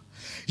Buddha.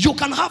 You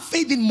can have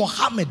faith in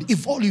Muhammad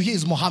if all you hear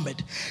is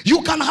Muhammad.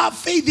 You can have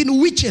faith in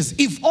witches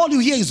if all you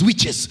hear is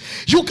witches.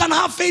 You can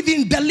have faith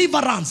in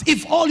deliverance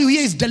if all you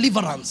hear is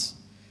deliverance.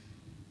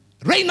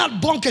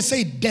 Reinhard Bonke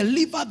said,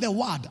 deliver the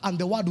word and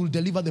the word will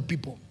deliver the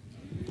people.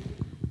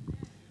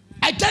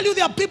 I tell you,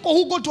 there are people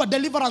who go to a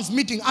deliverance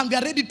meeting and they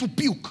are ready to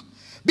puke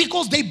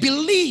because they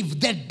believe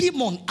the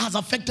demon has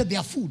affected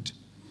their food.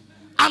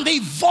 And they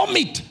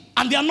vomit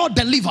and they are not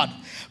delivered.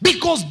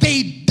 Because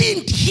they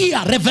didn't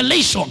hear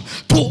revelation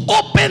to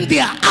open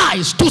their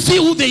eyes to see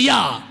who they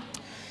are.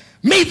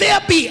 May there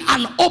be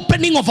an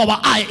opening of our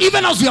eye.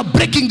 Even as we are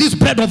breaking this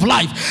bread of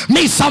life,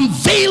 may some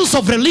veils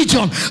of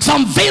religion,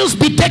 some veils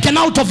be taken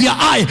out of your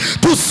eye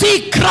to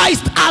see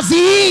Christ as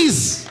he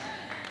is.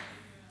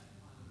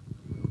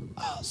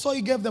 So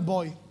he gave the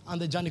boy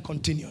and the journey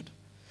continued.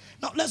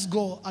 Now let's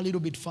go a little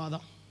bit further.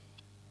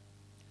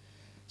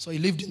 So he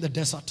lived in the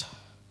desert.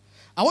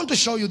 I want to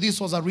show you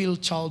this was a real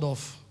child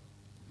of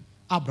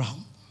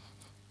Abraham.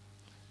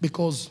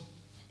 Because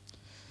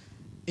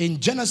in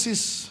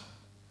Genesis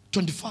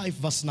 25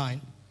 verse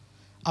 9,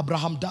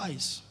 Abraham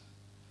dies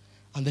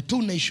and the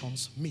two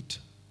nations meet.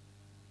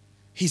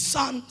 His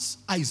sons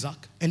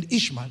Isaac and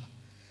Ishmael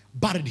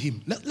buried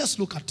him. Let's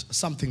look at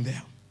something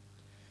there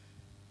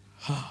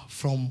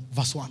from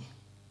verse 1.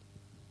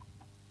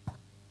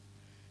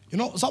 You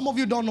know, some of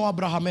you don't know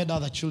Abraham had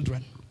other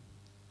children.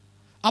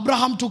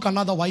 Abraham took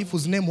another wife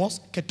whose name was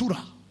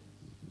Keturah.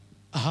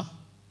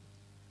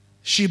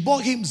 She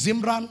bore him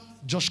Zimran,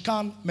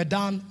 Joshkan,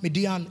 Medan,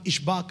 Midian,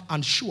 Ishbak,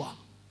 and Shua.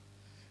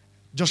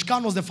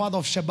 Joshkan was the father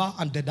of Sheba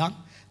and Dedan.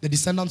 The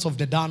descendants of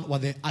Dedan were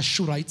the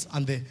Ashurites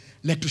and the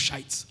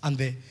Letushites and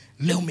the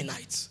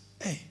Leuminites.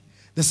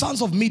 The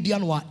sons of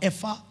Midian were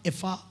Ephah,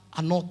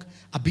 Anok,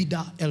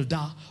 Abida,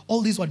 Eldah.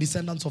 All these were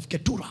descendants of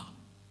Keturah.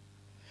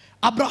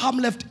 Abraham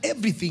left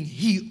everything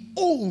he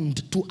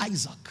owned to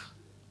Isaac,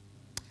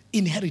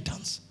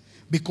 inheritance,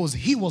 because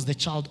he was the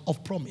child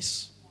of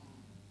promise.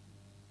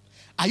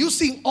 Are you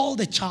seeing all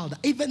the child,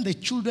 even the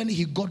children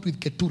he got with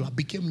Keturah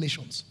became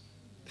nations?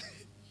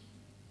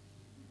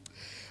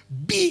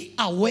 Be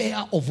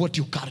aware of what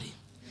you carry,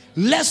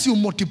 lest you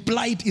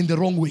multiply it in the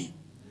wrong way.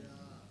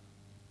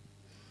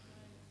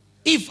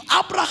 If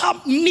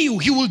Abraham knew,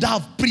 he would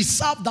have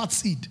preserved that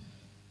seed.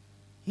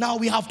 Now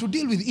we have to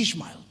deal with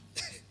Ishmael.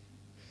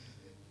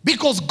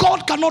 Because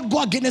God cannot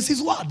go against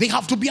his word. They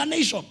have to be a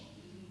nation.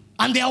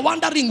 And they are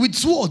wandering with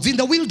swords in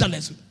the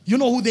wilderness. You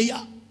know who they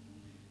are?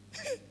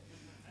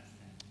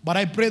 But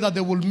I pray that they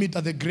will meet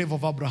at the grave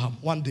of Abraham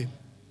one day.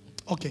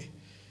 Okay.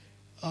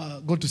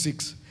 Go to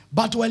 6.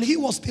 But while he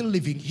was still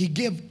living, he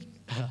gave,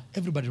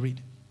 everybody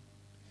read,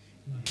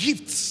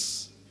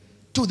 gifts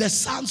to the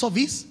sons of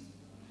his,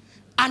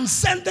 and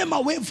sent them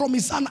away from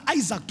his son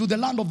Isaac to the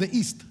land of the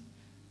east.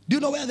 Do you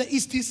know where the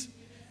east is?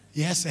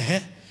 Yes.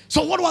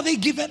 So what were they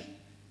given?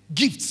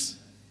 Gifts.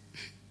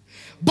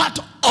 But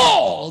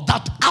all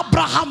that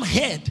Abraham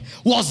had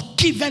was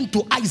given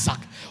to Isaac.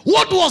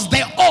 What was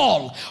the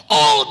all?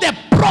 All the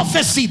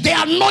prophecy, the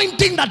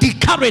anointing that he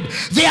carried,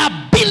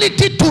 the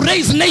ability to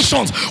raise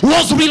nations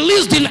was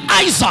released in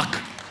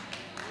Isaac.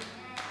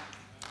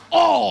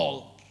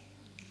 All.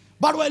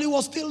 But while he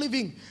was still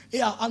living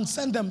here, and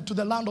sent them to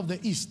the land of the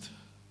east.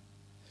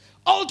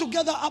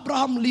 Altogether,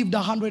 Abraham lived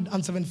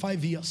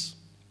 175 years.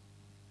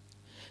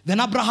 Then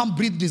Abraham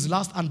breathed his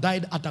last and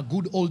died at a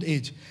good old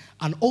age,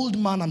 an old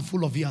man and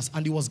full of years,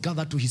 and he was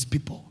gathered to his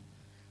people.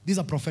 These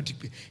are prophetic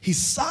people. His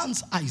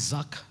sons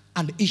Isaac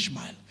and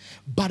Ishmael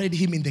buried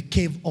him in the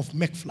cave of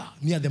Machpelah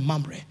near the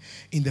Mamre,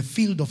 in the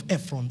field of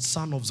Ephron,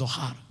 son of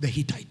Zohar, the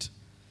Hittite.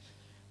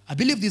 I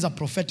believe this is a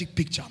prophetic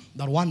picture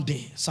that one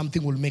day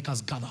something will make us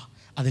gather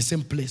at the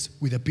same place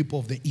with the people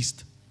of the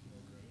east.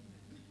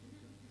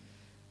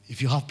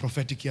 If you have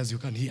prophetic ears, you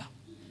can hear.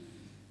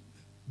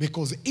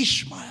 Because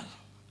Ishmael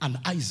and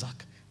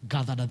Isaac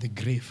gathered at the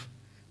grave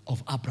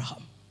of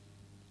Abraham.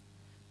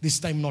 This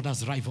time not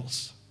as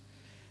rivals.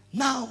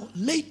 Now,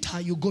 later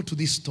you go to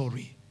this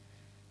story.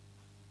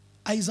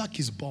 Isaac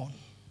is born.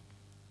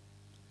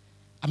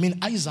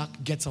 Isaac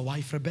gets a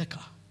wife, Rebecca.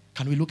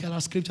 Can we look at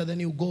our scripture, then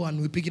you go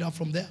and we pick it up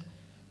from there?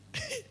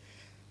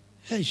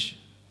 Hey.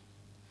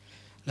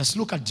 Let's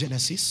look at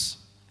Genesis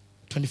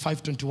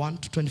 25, 21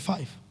 to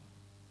 25.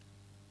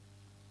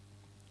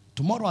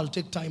 Tomorrow I'll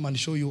take time and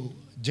show you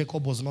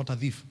Jacob was not a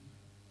thief.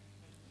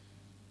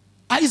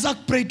 Isaac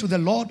prayed to the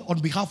Lord on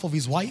behalf of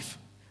his wife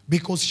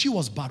because she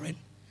was barren.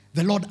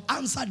 The Lord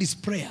answered his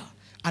prayer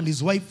and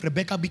his wife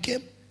Rebecca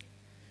became.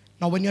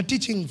 Now when you're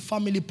teaching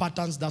family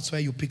patterns, that's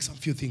where you pick some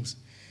few things.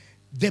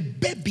 The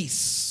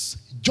babies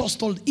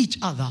jostled each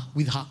other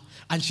with her,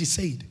 and she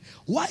said,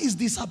 why is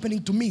this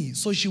happening to me?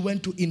 So she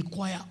went to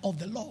inquire of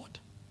the Lord.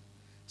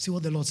 See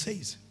what the Lord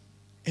says.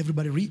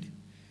 Everybody read.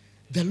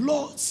 The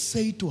Lord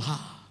said to her,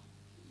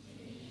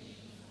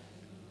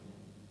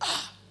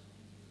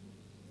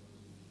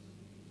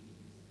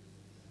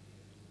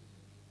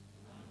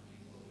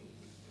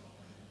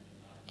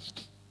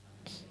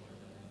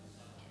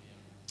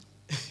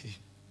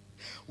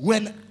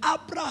 when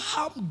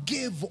Abraham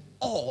gave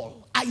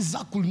all,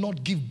 Isaac could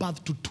not give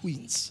birth to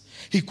twins.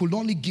 He could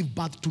only give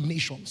birth to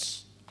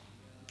nations.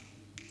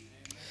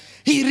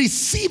 He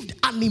received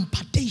an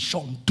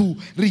impartation to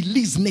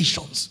release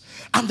nations.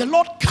 And the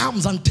Lord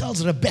comes and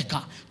tells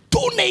Rebecca,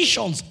 2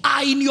 nations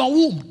are in your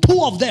womb,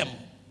 2 of them.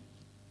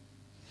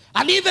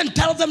 And even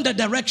tell them the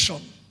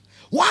direction.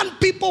 One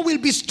people will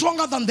be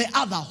stronger than the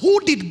other. Who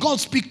did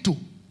God speak to?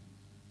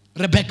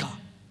 Rebecca.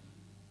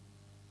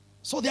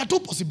 So there are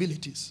 2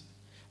 possibilities.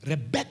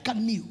 Rebecca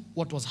knew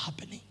what was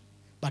happening,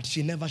 but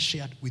she never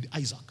shared with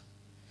Isaac.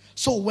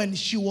 So when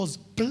she was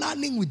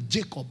planning with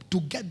Jacob to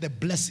get the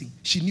blessing,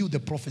 she knew the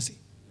prophecy.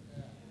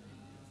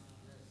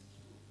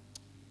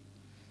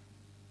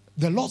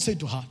 The Lord said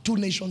to her, 2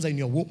 nations are in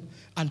your womb,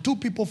 and 2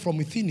 people from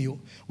within you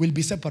will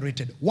be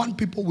separated. 1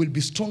 people will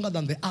be stronger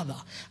than the other,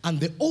 and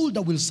the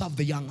older will serve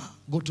the younger.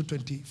 Go to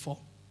 24.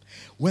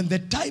 When the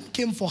time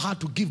came for her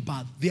to give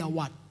birth, there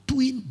were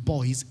twin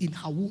boys in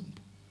her womb.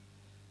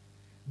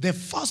 The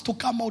first to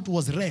come out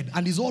was red,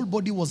 and his whole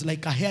body was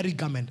like a hairy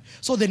garment.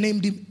 So they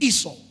named him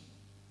Esau.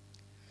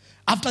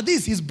 After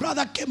this, his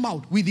brother came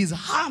out with his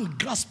hand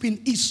grasping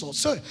Esau.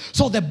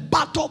 So the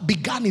battle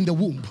began in the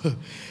womb.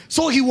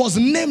 So he was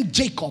named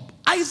Jacob.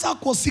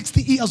 Isaac was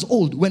 60 years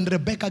old when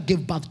Rebekah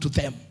gave birth to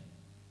them.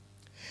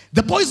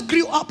 The boys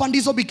grew up, and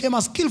Esau became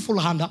a skillful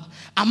hunter,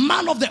 a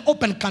man of the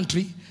open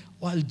country,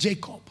 while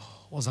Jacob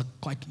was a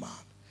quiet man,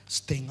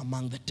 staying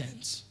among the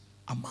tents,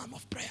 a man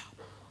of prayer.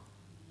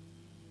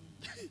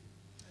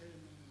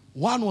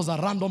 One was a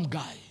random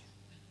guy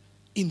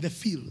in the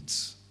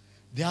fields.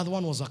 The other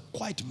one was a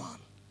quiet man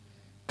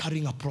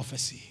carrying a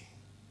prophecy.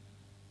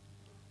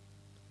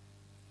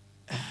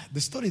 The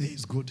story there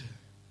is good.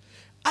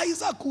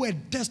 Isaac, who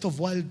had taste of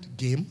wild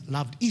game,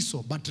 loved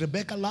Esau, but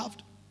Rebekah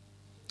loved.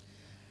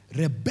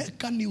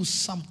 Rebekah knew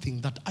something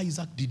that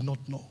Isaac did not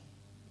know.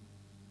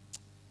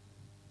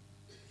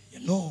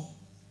 You know,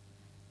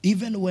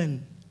 even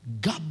when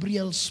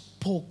Gabriel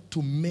spoke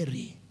to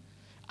Mary,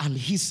 and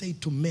he said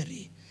to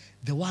Mary,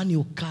 the one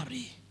you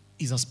carry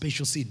is a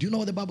special seed. Do you know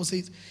what the Bible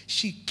says?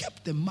 She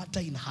kept the matter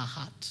in her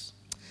heart.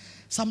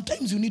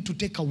 Sometimes you need to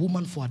take a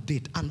woman for a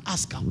date and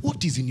ask her,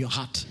 what is in your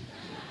heart?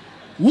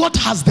 What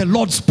has the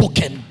Lord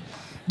spoken?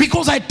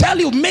 Because I tell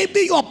you, maybe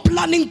you're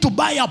planning to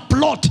buy a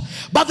plot,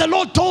 but the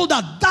Lord told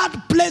her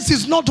that place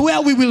is not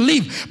where we will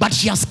live. But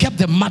she has kept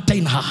the matter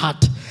in her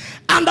heart.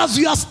 And as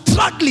you are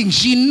struggling,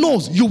 she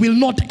knows you will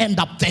not end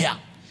up there.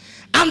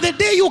 And the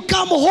day you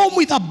come home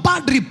with a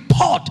bad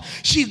report,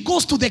 she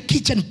goes to the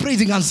kitchen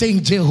praising and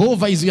saying,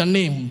 Jehovah is your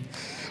name.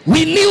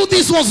 We knew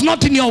this was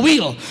not in your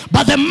will,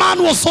 but the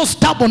man was so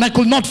stubborn, I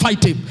could not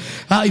fight him.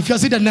 If you're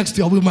sitting next to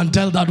your woman,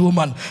 tell that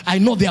woman, I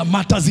know there are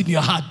matters in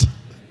your heart.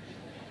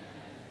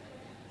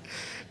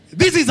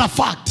 This is a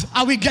fact.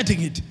 Are we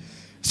getting it?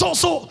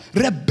 So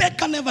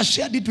Rebekah never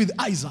shared it with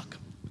Isaac.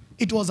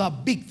 It was a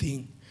big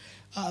thing.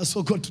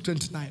 So go to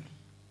 29.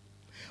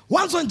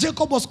 Once when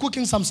Jacob was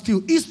cooking some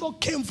stew, Esau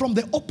came from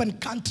the open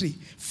country,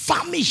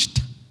 famished.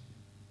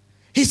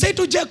 He said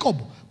to Jacob,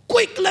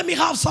 quick, let me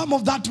have some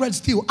of that red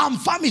stew. I'm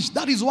famished.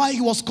 That is why he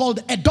was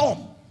called Edom.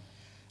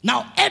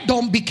 Now,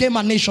 Edom became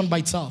a nation by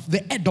itself,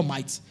 the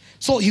Edomites.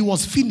 So he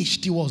was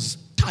finished. He was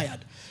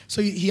tired.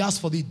 So he asked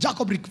for the.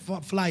 Jacob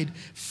replied,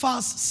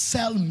 first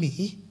sell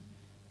me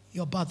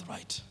your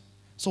birthright.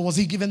 So was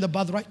he given the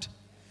birthright?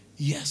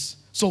 Yes.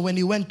 So when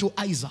he went to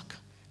Isaac,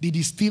 did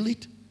he steal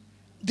it?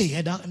 They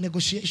had a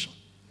negotiation.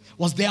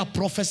 Was there a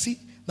prophecy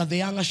that the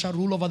younger shall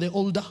rule over the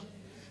older?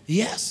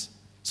 Yes.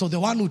 So the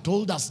one who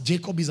told us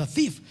Jacob is a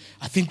thief,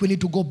 I think we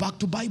need to go back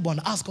to Bible and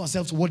ask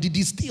ourselves, what did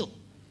he steal?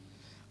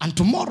 And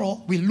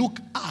tomorrow we look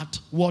at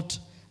what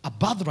a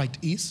birthright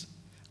is,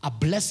 a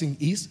blessing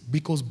is,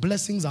 because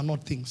blessings are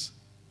not things.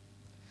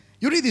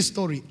 You read this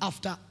story.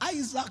 After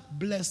Isaac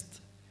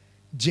blessed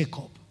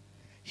Jacob,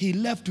 he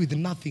left with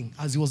nothing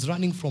as he was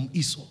running from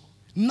Esau.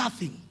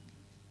 Nothing.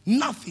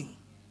 Nothing.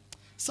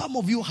 Some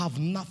of you have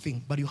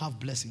nothing, but you have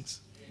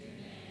blessings.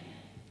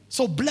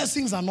 So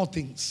blessings are not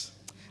things.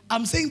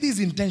 I'm saying this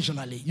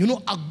intentionally. You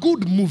know, a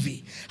good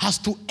movie has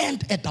to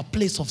end at a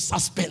place of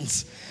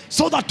suspense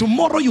so that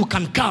tomorrow you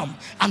can come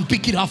and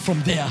pick it up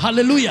from there.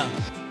 Hallelujah.